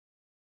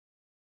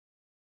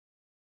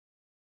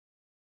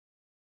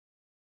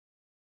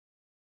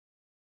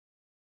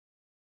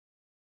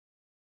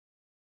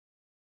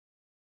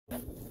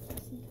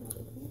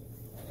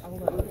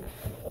Hello.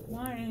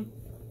 Morning.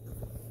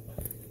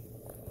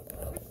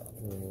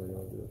 And we're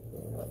going to do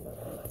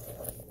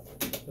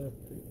back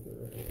tooth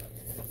there.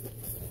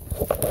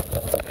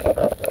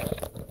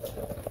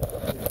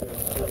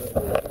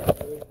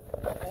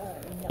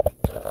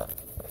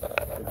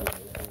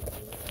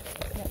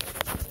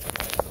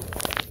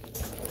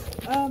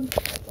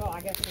 Well, I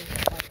guess there's a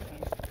bunch of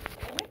things.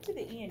 I went to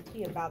the ENT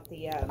about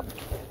the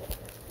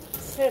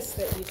cyst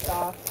that you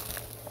saw.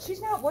 She's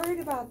not worried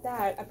about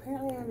that.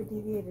 Apparently I have a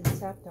deviated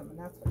septum, and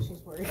that's what she's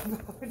worried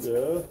about.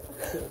 Yeah?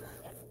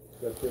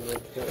 Got too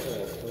much fun,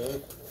 huh?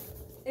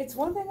 It's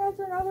one thing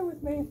after another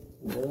with me.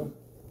 Yeah?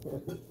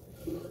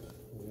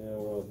 Yeah,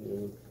 well,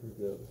 we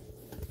get...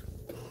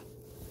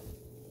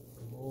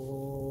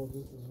 Oh,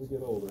 just as we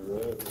get older,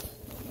 right?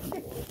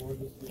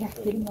 Yeah,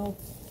 getting old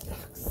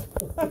sucks.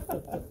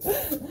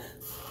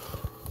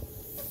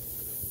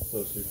 So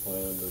she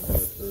planned to do a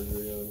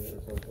surgery on you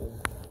or something?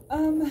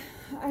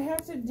 I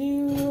have to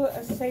do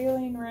a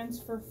saline rinse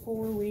for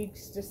 4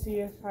 weeks to see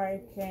if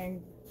I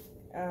can,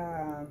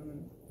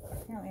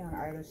 apparently on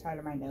either side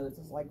of my nose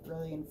is like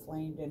really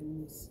inflamed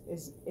and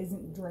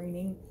isn't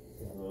draining.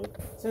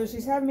 So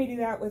she's having me do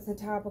that with a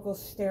topical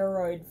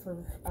steroid for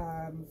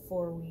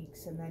 4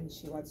 weeks, and then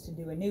she wants to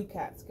do a new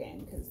CAT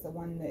scan because the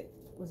one that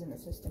was in the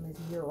system is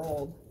a year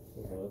old.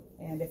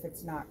 And if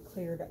it's not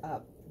cleared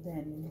up,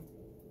 then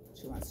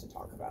she wants to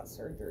talk about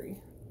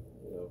surgery.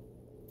 Yeah.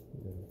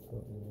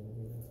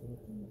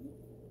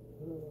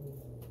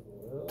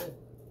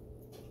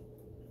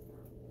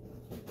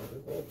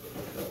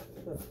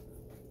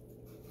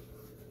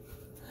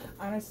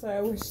 Honestly,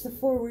 I wish the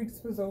 4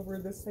 weeks was over.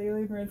 The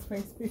saline rinse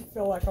makes me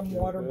feel like I'm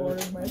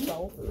waterboarding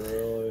myself.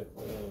 Really?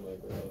 Oh my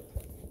god.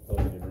 Oh,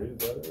 can you breathe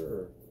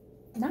better, or?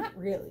 Not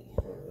really.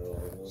 Not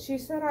really. She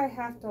said I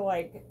have to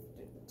like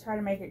try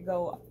to make it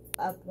go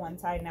up one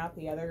side and out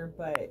the other,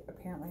 but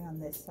apparently on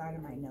this side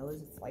of my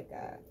nose it's like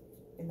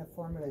in the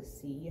form of a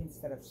C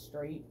instead of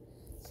straight.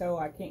 So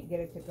I can't get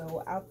it to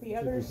go out the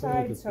other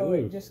side, so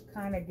it just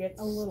kind of gets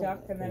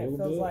stuck, and then it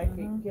feels like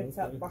it gets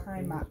up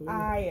behind my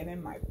eye and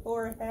in my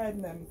forehead,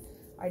 and then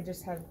I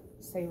just have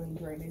saline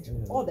drainage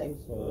all day.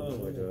 Oh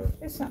my god.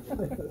 It's not.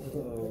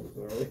 Oh,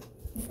 sorry.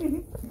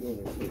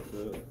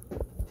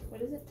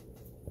 What is it?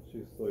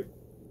 She's like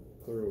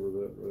clear over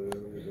that, right?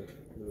 What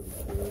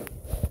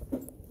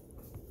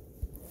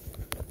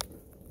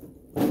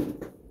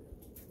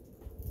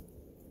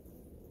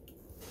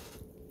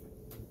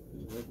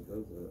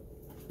does that?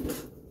 I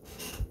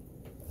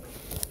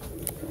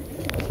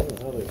don't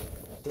know how they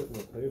sit in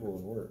the table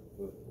and work,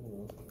 but you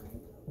know.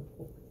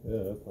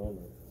 Yeah, that's on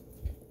there.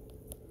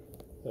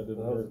 That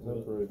didn't hurt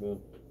temporary then.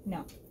 No.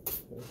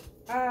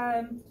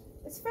 Okay.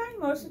 It's fine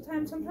most of the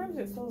time. Sometimes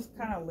it feels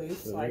kind of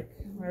loose, like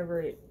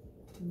whenever it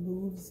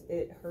moves,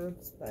 it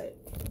hurts, but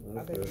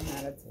other than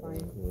that, it's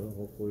fine. Well,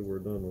 hopefully we're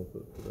done with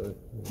it today.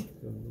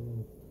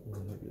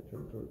 I'll have you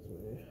turn towards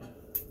me.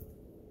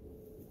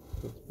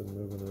 It's been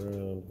moving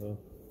around, huh?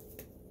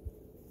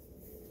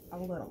 A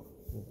little.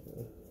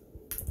 Okay.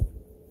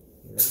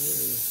 There it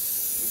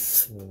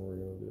is. And then we're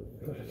going to do it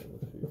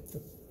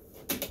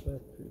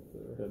back tooth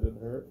there. That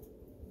didn't hurt?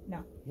 No.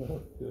 No?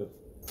 Good.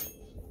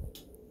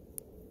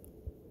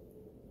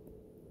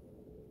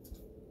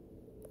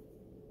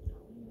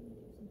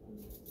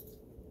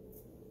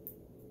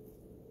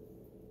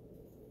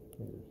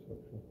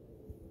 Section.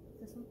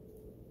 This one?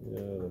 Yeah,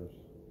 there's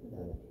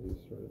a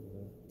piece right in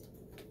there.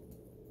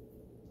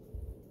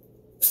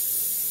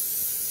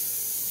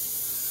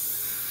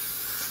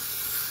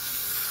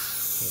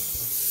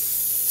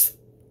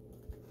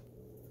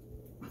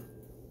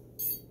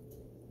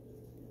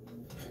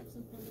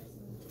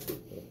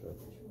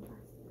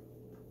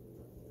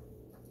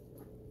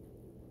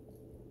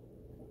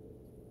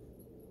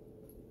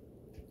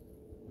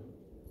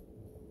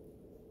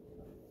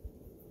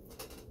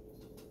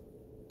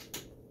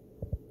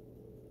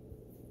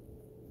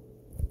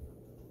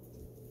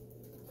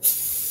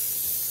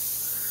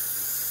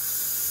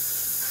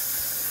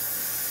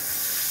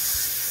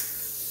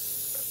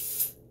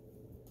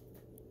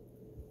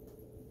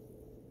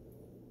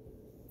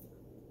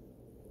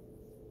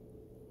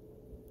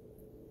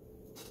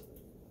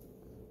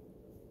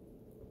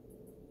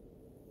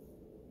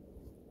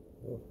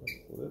 Oh, I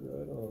slid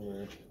right on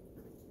there.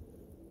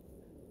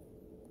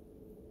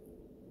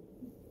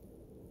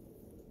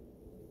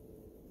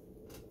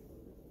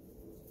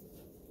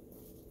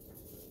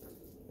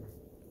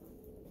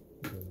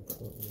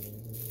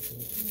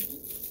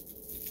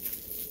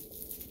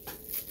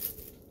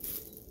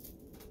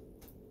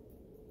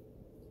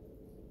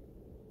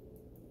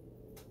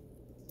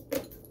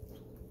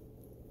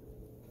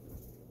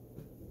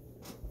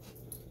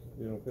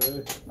 You okay?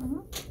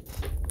 Mm-hmm.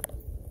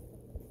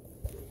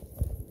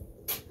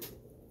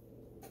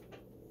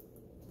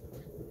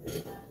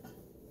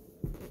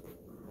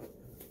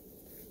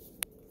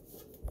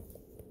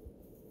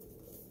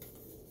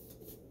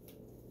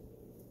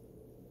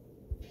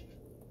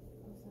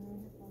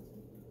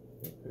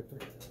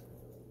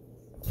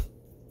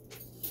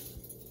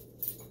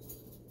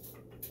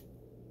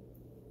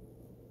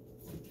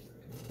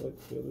 Back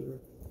together.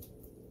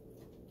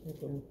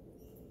 Open.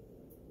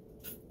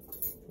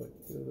 Back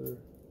together.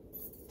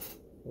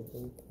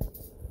 Open.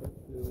 Back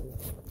together.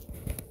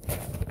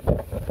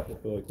 I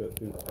feel like that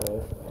too tall.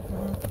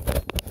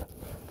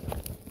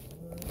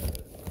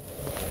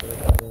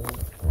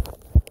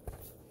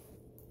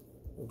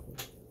 Open.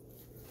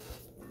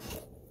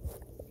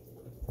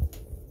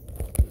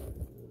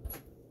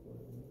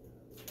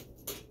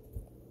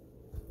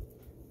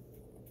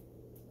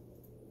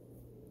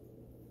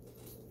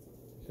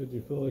 Said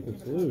you feel like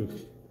it's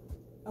loose.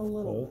 A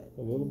little bit.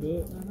 A little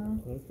bit?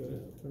 Okay.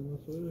 Turn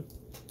this way.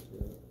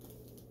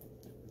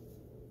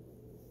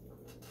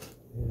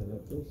 Yeah,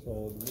 that feels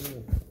solid to me.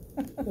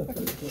 It's a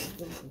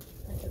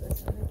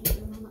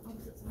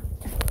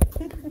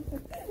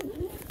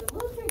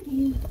little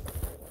tricky.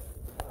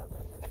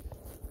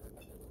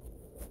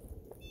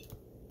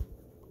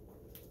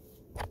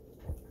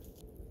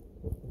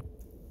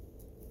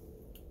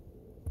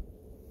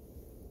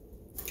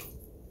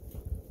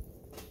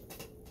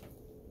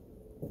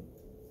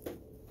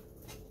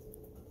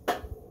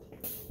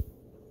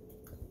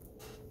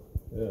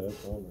 Yeah,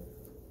 that's on there.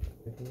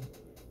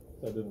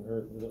 That didn't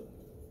hurt, did it?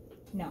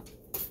 No.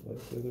 Like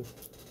the other.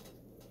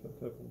 That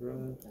type of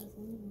grind.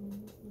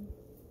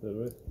 Did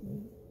we?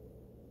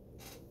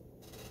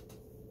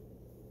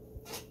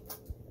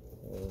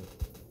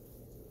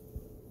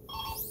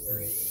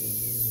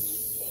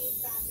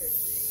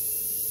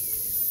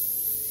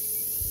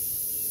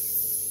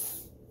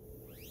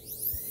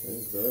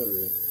 Change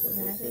battery. I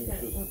think that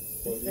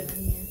it's been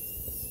in here.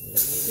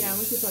 Yeah,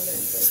 once you plug it in,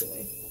 it goes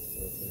away.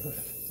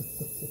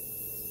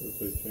 If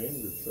they change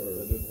or charge?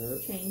 That didn't hurt?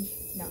 Change.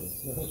 No.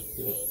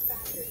 Should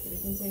we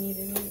continue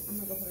doing it? I'm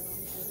gonna go put it on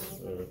the table.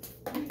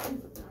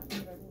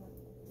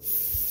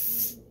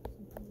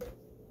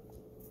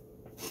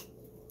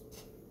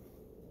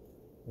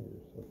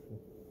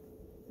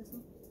 This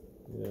one?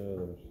 Yeah,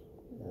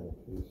 there's a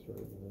piece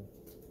right there.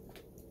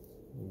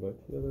 And back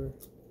together.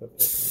 Tap,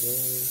 tap, and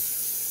grind.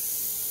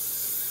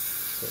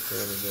 Tap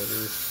down and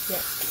battery.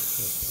 Yes.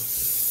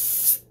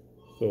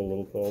 Still a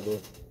little tall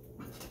though.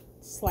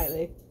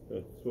 Slightly.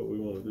 Okay, so what we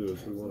want to do is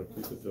we want to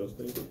keep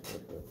adjusting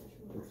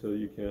until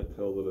you can't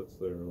tell that it's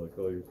there, like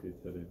all your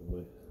teeth hit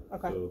evenly.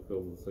 Okay. So it'll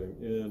feel the same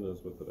in as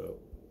with it out.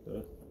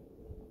 Okay?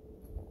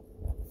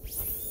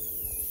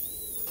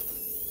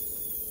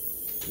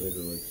 These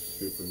are like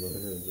super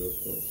minor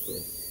adjustments, so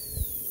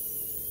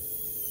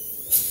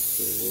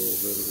do a little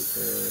bit at a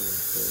time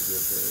until it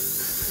gets where you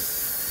need to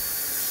get.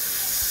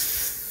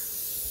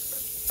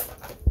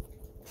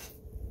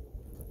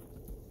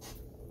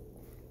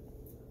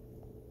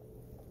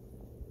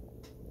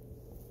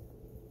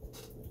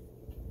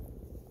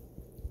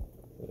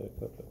 Tap,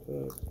 tap,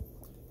 tap.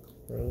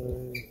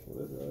 Right, put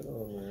it right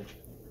on there.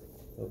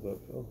 How's that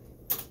feel?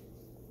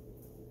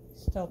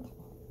 Still tall.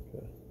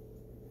 Okay.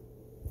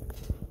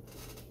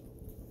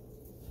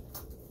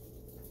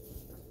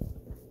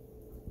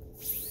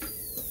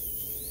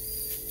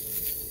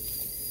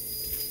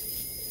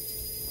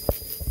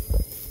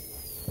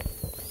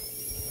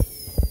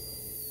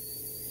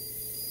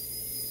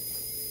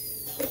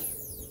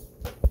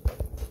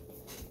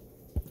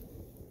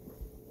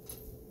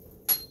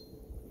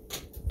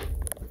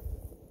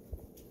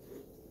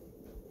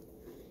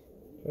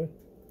 Okay.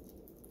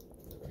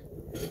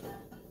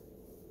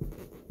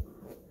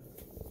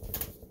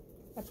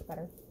 That's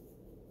better.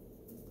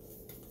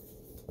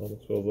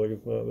 Almost feels like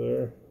it's not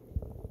there.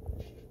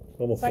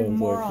 Almost It's like sounds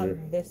more like on you're,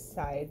 this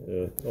side.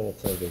 yeah, almost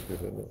sounds like you're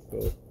hitting it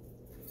still.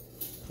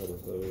 How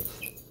does that is?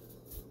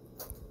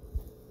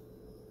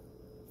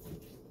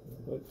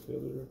 Back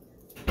together.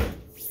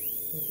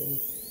 Open.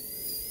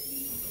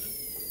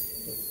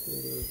 Back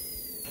together.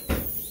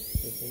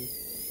 Open.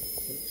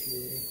 Back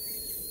together.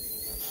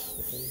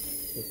 Open.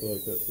 I feel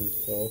like that too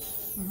soft.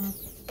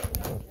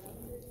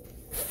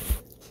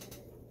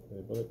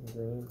 Okay, back and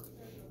grind.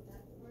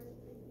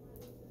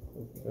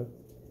 Okay.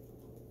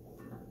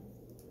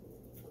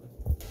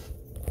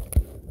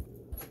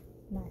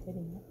 Not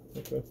hitting it.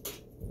 Okay.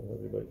 I'll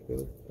have you back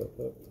together. Tap,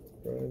 tap.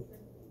 Grind.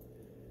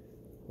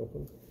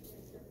 Open.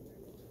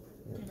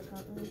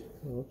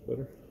 Oh, that's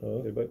better.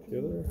 Okay, back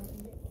together.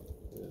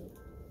 Yeah.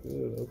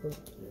 Good. Open.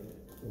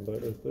 And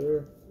back right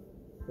there.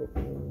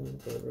 Open.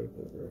 Back right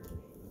there.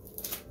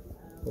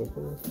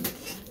 Open.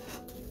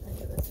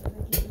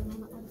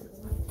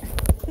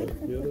 Back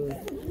together.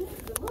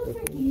 Open.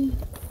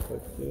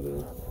 Back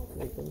together.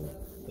 Open.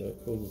 Yeah, it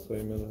feels the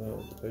same in and out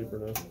with the paper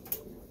now.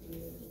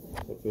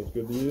 That feels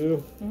good to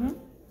you? Mm-hmm.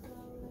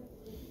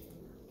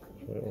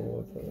 Try it one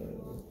more time.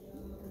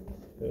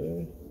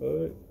 Okay,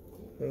 back.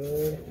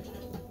 Grind.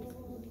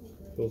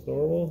 Feels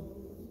normal?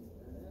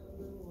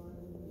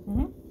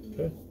 Mm-hmm.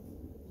 Okay.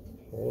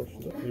 Polish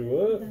it up. You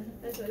what?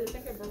 I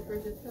think I broke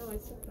Bridget's toe. I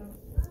stepped on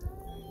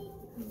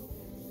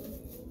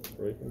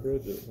Breaking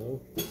Bridget, huh?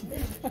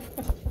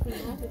 it.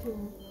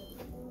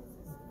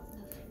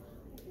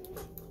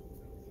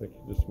 I think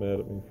you're just mad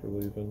at me for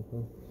leaving,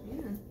 huh?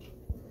 Yeah.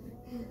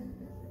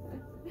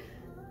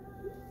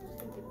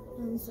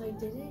 So I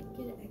didn't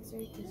get an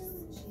x-ray because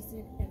she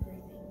said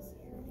everything's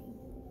hurting.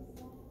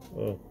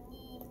 Oh.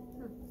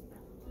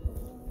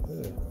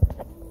 Yeah.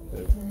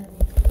 Okay.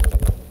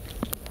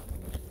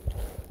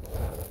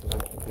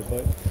 If you'd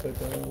like to stay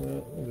down on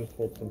that, and just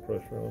hold some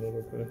pressure on it,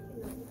 okay?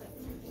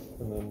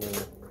 And then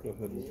go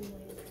ahead and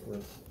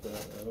rinse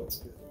that out.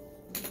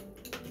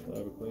 I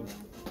have a clean.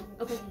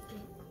 Okay.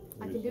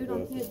 I can do it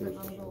on kids, but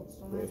not adults.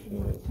 Don't ask me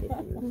much. Is that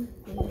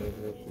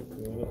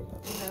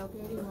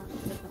okay? Do you want a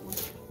different one?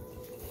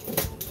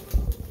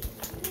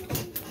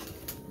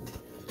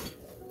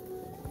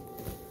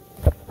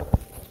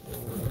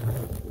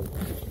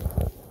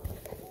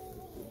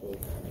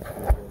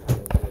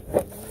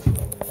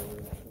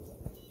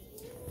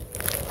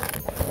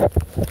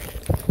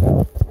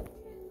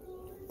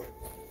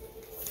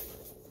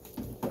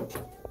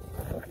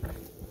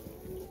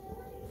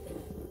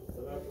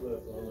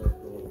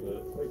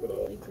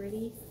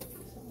 Gritty.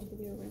 So I'll give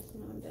you a rinse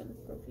when I'm done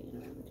protein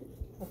around the tooth.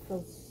 That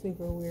feels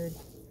super weird.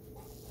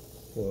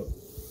 What?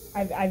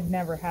 I've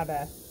never had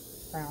a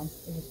crown.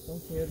 It just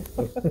feels weird.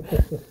 So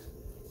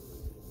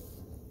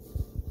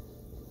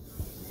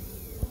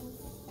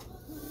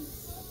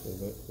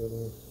that's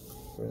better.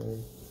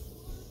 Crown.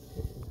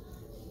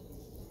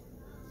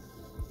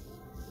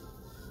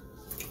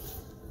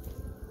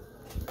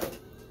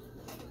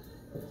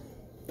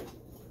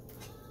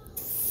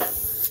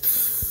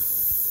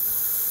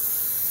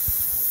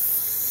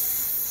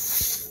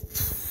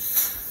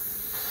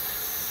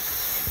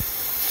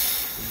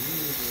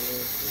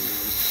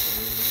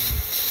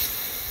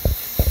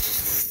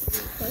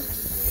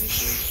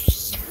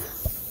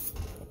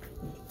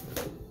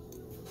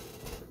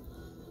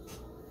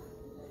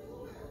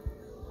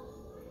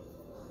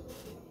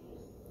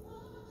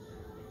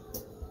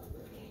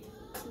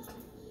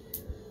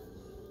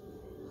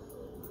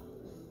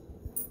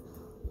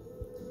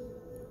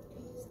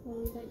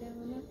 Slowly back down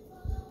on that.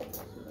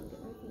 So don't get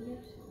my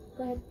fingers.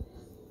 Go ahead.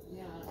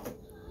 Yeah. Okay.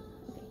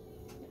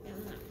 Yeah,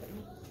 I'm not putting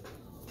it.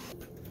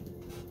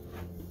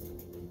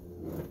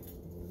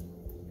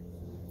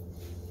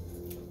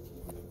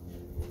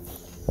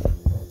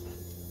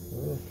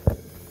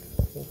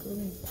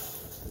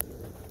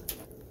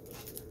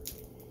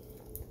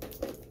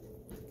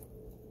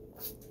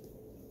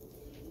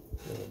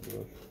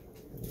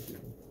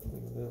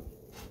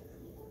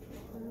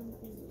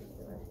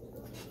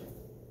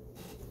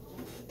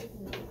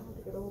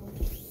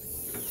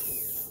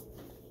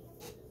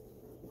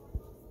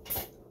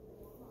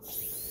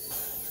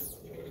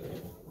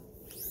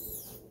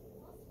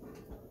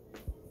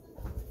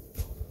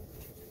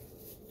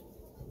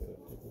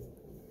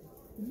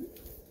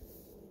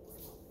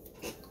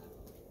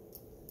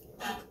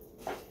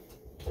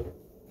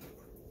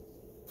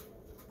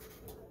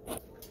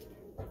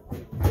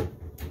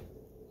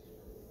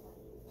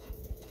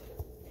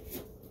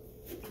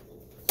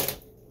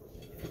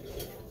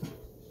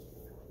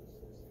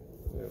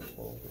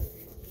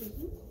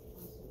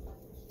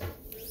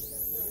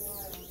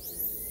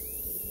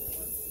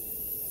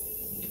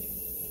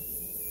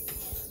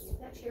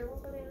 Chair will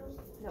go down?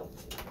 No.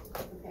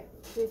 Okay.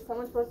 Is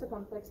someone supposed to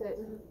come fix it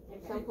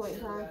at some point in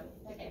time?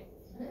 Okay.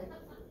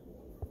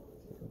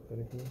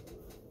 Anything?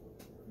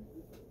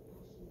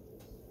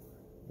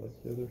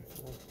 Like the other?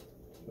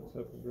 That's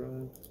up and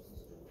grind.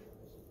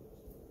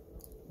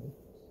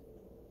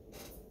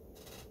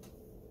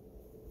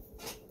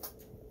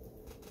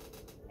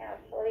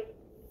 Ashley,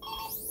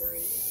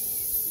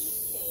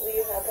 will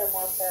you have them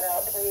wash that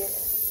out, please?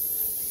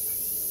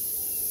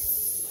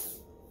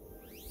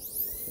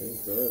 Change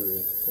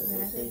battery. Yeah,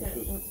 I think that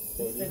it's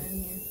been in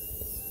here.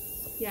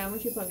 Yeah,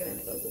 once you plug it in,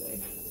 it goes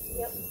away.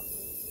 Yep.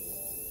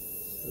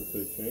 Did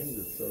they change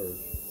or charge?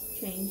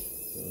 Change.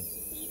 Yeah.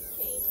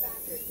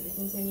 Can I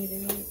continue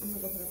doing it? I'm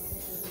gonna go put it on.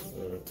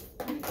 Alright.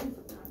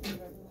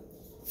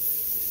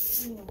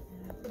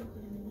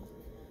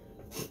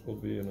 It will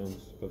be an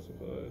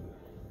unspecified.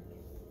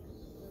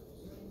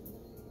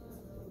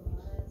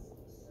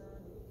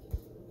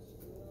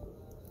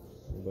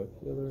 Back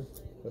together.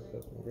 Tap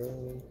that and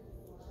grind.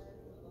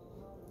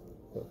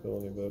 Does that feel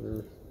any better?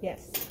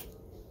 Yes.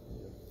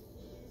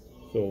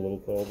 Still a little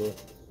tall though.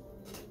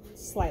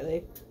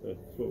 Slightly. That's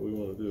what we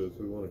want to do, is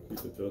we want to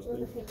keep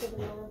adjusting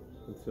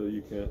until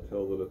you can't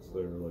tell that it's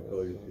there. Like,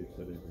 oh, you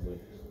said evenly.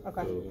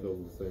 Okay. So fill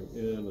the thing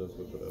in as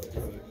with it out.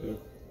 Right, too.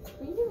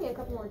 Can you give me a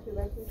couple more 2x2s?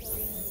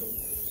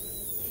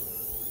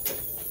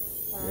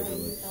 Maybe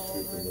like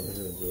shoot them in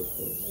here and adjust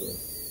them.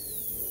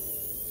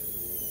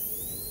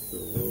 So do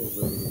a little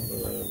bit at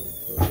a time and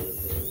try to get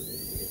where we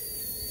need to be.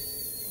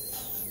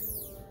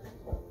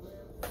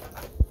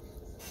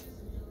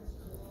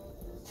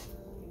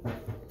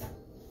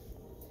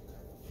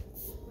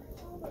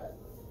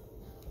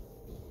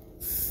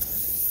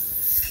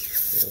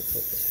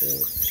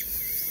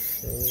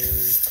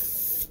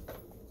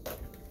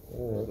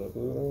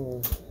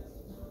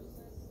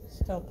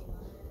 Still.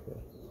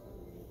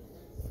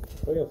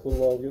 I think it's a little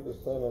while to get this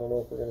done. I don't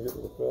know if we're going to get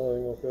to the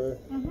filling, okay?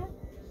 Mm-hmm.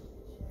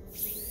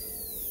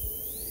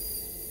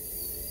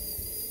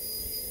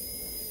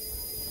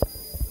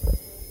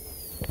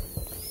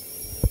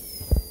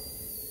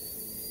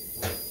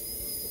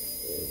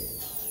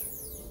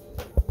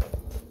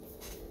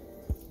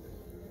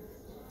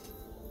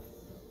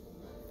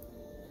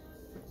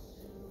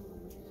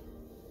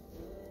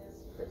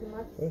 too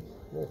much? Okay,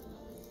 cool.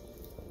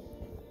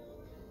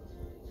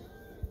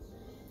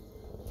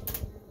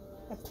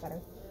 That's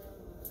better.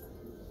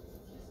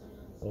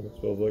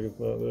 Almost feels like it's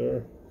not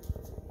there.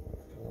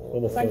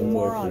 Almost It's like sounds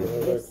more like on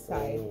you're- this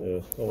side.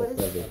 Yeah, almost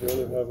sounds like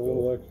Really have a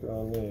little extra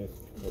on me.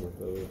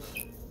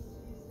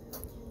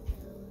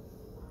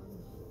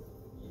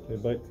 Okay,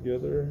 bite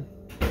together.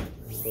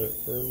 Bite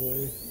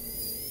firmly.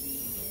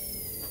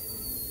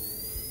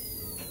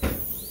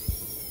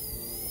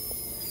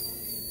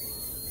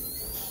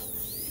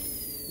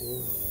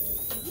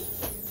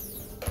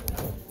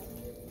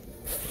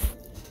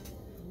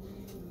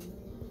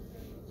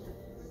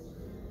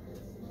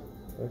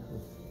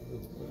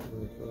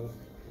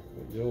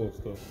 That yellow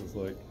stuff is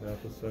like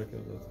half a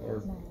second. That's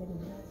hard.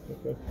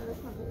 Okay.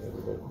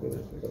 Everybody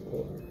together. So got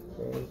that.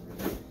 Crown.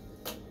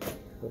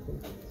 Open.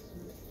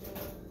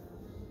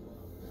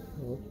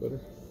 Oh, that's better.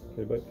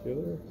 Okay, bite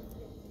together.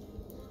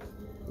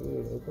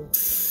 Good. Open.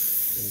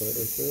 And bite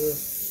right there.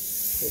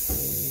 Open.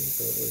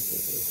 Bite right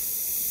there.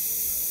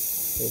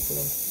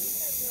 Open.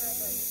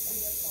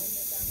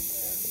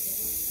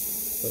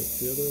 Bite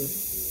together.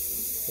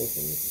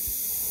 Open.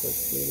 Bite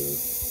together.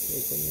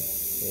 Open.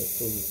 That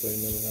feels the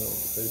same in and out of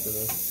the paper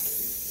now.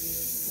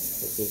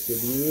 That feels good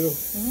to you?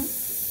 Mm-hmm.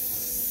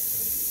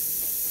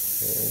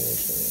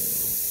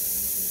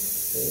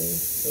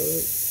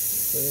 Okay.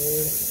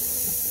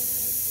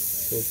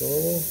 Feels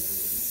normal?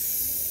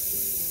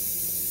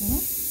 Mm-hmm.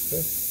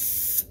 Okay.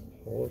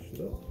 Polish it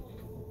up.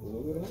 A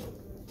little bit up.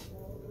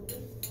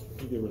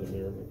 You give her the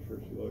mirror, make sure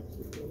she likes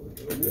it.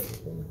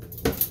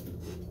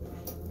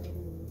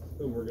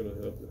 And we're going to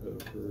have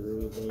her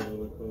line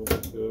on a comic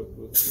cup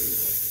with the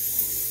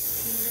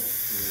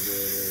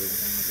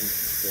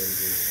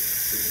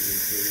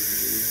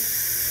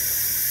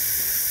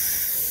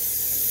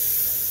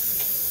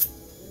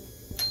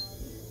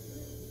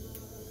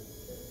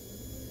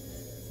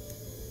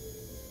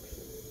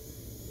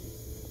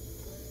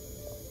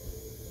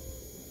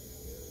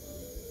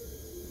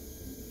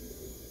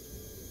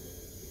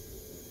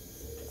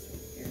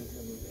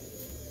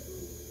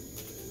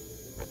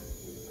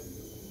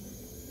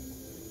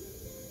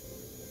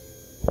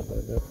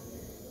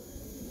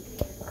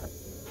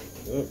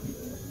Yep.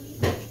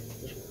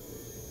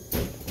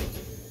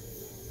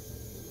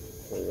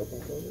 Up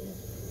and down.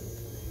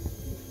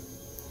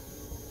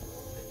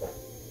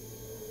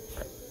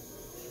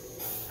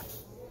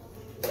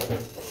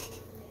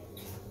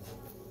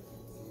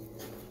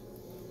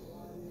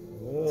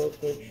 Now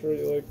let's make sure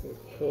you like the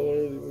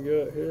color that we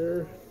got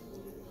here.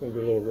 It's going to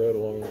be a little red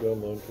along the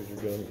gum line because your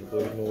gums are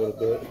bleeding a little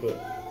bit, but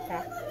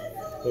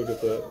look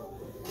at that.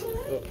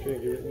 Oh,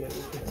 can't get it.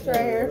 It's right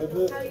here.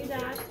 How are you,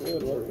 Dad?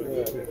 Good, look at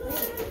that.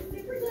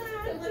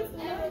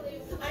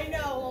 I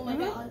know, oh my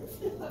god.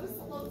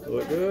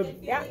 Look good?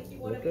 Yeah.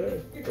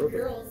 Okay,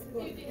 perfect.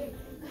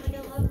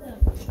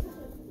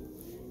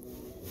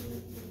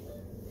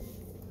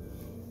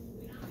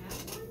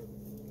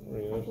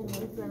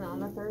 Then on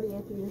the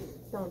 30th, you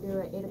just don't do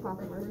an 8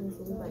 o'clock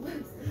emergency,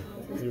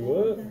 but. You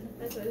what?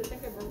 That's what I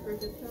think I broke for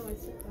just now. I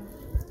took that.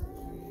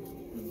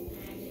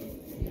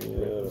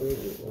 Yeah,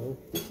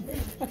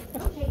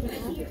 Okay,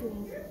 thank you.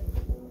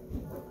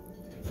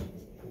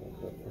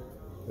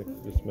 I think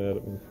you're just mad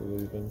at me for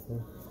leaving, huh?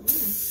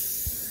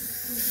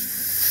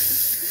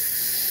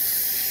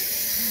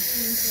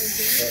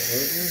 That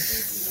hurt you?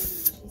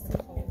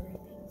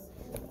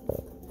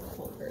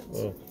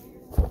 Oh.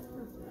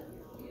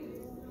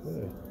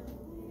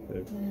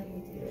 Okay.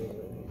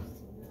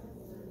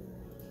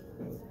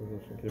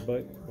 Okay,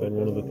 bite on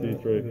one of the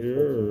teeth right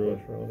here, or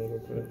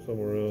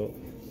somewhere else.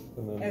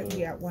 And then,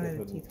 Yeah, one of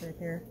the teeth right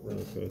here.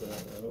 Okay.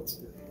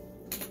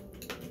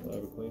 I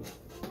have a clean.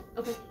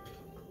 Okay.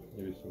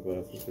 Maybe some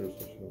glasses here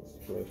so she don't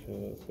splash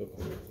in that stuff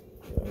in her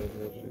eyes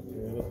while she's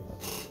doing it.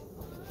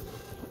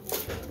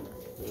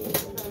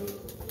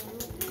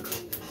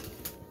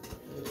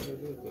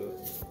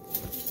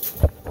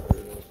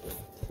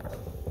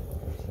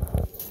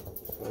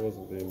 I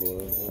wasn't being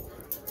blind, huh?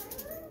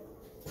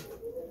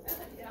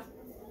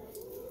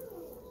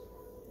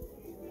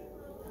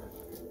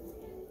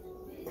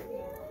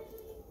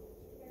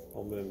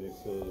 I'll mend you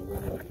so the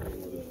ring I can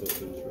with the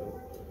footage, right?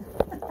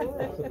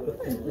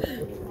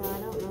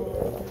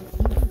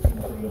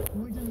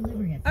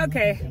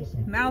 Okay,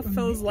 mouth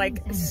feels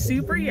like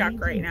super yuck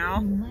right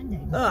now.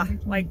 Ugh,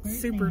 like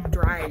super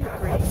dry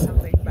or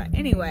something. But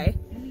anyway,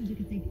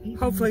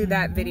 hopefully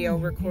that video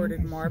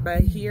recorded more.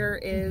 But here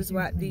is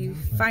what the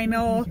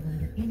final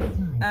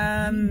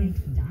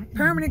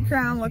permanent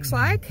crown looks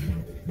like.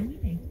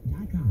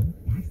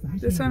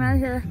 This one right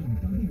here.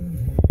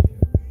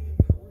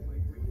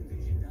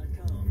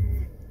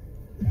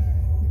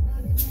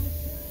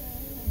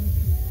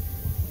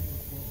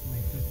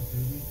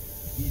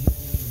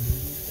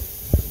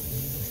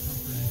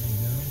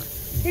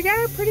 He got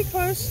it pretty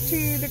close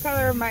to the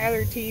color of my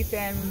other teeth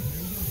and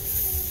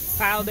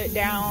filed it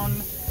down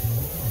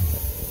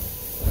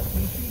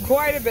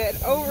quite a bit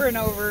over and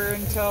over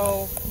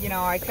until, you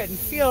know, I couldn't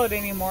feel it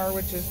anymore,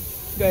 which is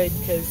good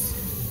because,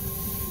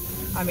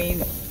 I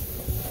mean,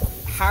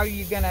 how are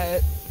you gonna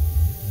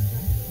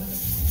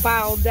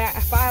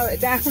file it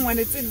down when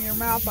it's in your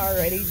mouth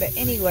already. But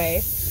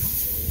anyway,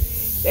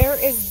 there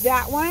is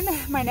that one.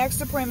 My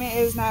next appointment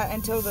is not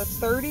until the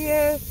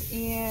 30th,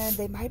 and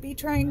they might be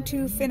trying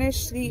to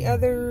finish the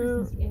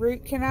other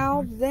root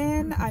canal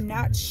then. I'm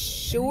not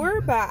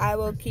sure, but I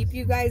will keep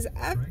you guys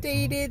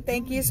updated.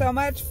 Thank you so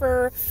much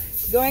for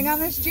going on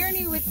this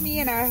journey with me,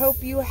 and I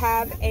hope you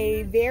have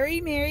a very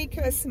Merry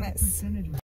Christmas.